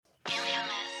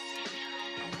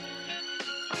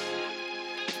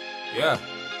Yeah,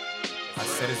 I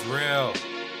said it's real.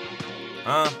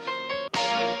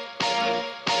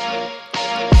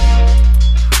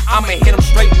 I'ma hit him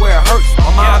straight where it hurts.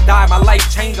 My mom died, my life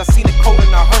changed, I seen it cold in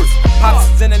a hearse.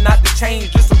 Pops is in and out to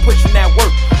change, just for pushing that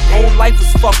work. Whole life was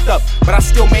fucked up, but I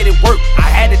still made it work. I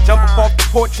had to jump up off the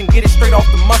porch and get it straight off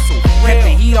the muscle. Kept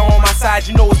the heat on my side,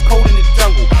 you know it's cold in the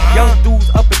jungle. Young dudes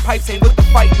up in pipes ain't with the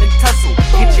fighting and tussle.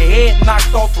 Get your head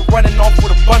knocked off for running off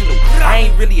with a bundle. I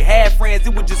ain't really had friends,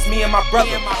 it was just me and my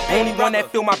brother. Only one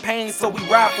that feel my pain, so we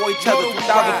ride for each other.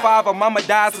 2005, our mama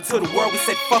died, so to the world we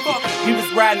said fuck it. We was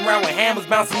riding around with hammers,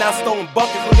 bouncing out stolen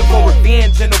buckets, looking for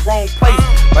revenge in the wrong place.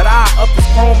 But I up this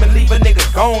chrome and leave a nigga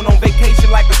gone on vacation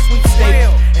like a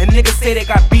sweepstake. And niggas say they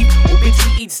got beef, well bitch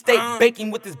we eat steak.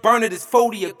 Baking with this burner, this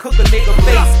 40, or cook a nigga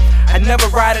face. I never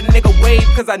ride a nigga wave,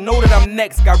 cause I know that I'm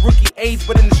next. Got rookie age,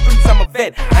 but in the streets I'm a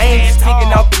vet. I ain't just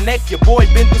sticking out the neck, your boy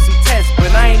been through some tests.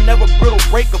 But I ain't never brittle,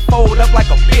 break, or fold up like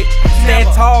a bitch. Stand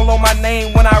tall on my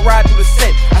name when I ride through the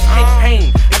set. I spit pain,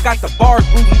 I got the bars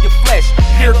bruising your flesh.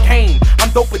 Pure cane, I'm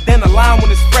doper than a lime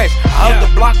when it's fresh. I hug the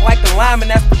block like a lineman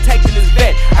that's protecting his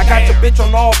vet. I got your bitch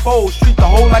on all fours, treat the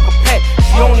hoe like a pet.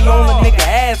 She only on a nigga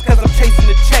ass cause I'm chasing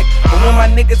the check. But when my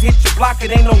niggas hit your block,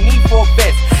 it ain't no need for a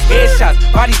vest. Headshots,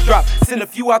 bodies drop, send a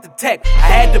few out the tech. I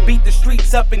had to beat the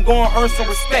streets up and go and earn some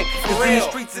respect. Cause in the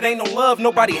streets it ain't no love,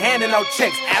 nobody handing out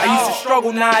checks. I used to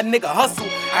struggle, now a nigga hustle.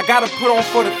 I gotta put on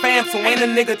for the fam, so ain't a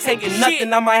nigga taking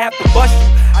nothing, I might have to bust you.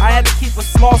 I had to keep a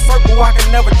small circle, I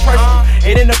can never trust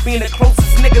you. It ended up being the closest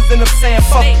niggas end up saying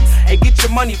fuck you. Hey, get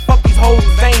your money, fuck these hoes,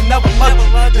 they ain't never lucky.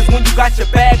 Cause when you got your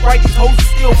bag right, these hoes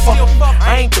still fuck you.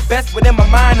 I ain't the best, but in my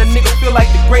mind a nigga feel like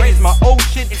the greatest. My old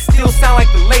shit still sound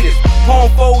like the latest.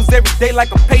 Pouring foes every day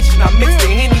like a patient. I mix the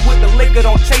Henny with the liquor,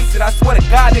 don't chase it. I swear to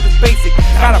God, niggas basic.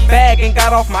 Got a bag and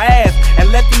got off my ass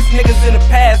and left these niggas in the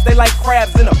past. They like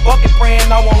crabs in a bucket praying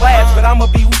I won't last, but I'ma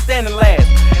be who's standing last.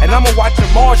 And I'ma watch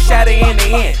them all shatter in the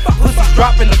end. Pussies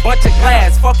dropping a bunch of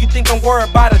glass. Fuck you think I'm worried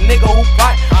about a nigga who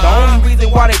plot? The only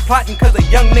reason why they plotting cause a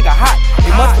young nigga hot.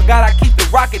 They must forgot I keep the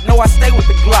rocket, no I stay with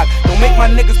the Glock. Don't make my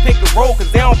niggas pick a roll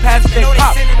cause they don't pass it, they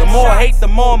pop. The more hate, the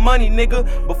more money, nigga.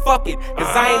 But fuck it,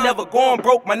 cause I ain't never going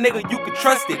broke, my nigga, you can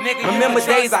trust it. Remember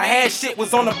days I had shit,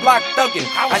 was on the block thuggin'.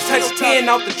 I touched 10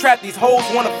 out the trap, these hoes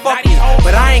wanna fuck me.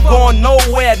 But I ain't going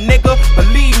nowhere, nigga,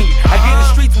 believe me. I get the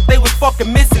streets what they was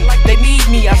fucking missing, they need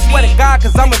me. I swear to God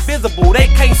cause I'm invisible, they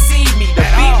can't see me. To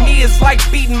beat me is like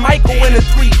beating Michael in a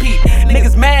 3-peat.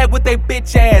 Niggas mad with they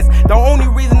bitch ass. The only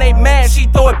reason they mad, she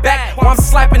throw it back while I'm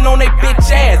slapping on they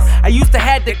bitch ass. I used to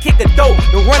have to kick a dope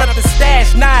to run up the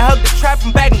stash. Now I hug the trap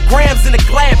and bagging grams in a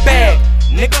glad bag.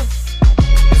 Nigga,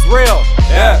 it's real.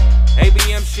 Yeah,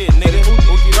 ABM shit, nigga.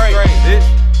 Oothie great, bitch.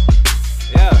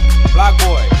 Yeah, Block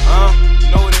Boy,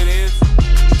 you know what it is.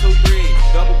 2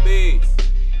 3s, double B's.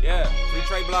 Yeah, free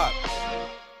Trey Block.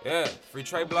 Yeah, free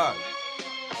Trey Block.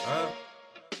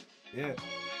 Yeah.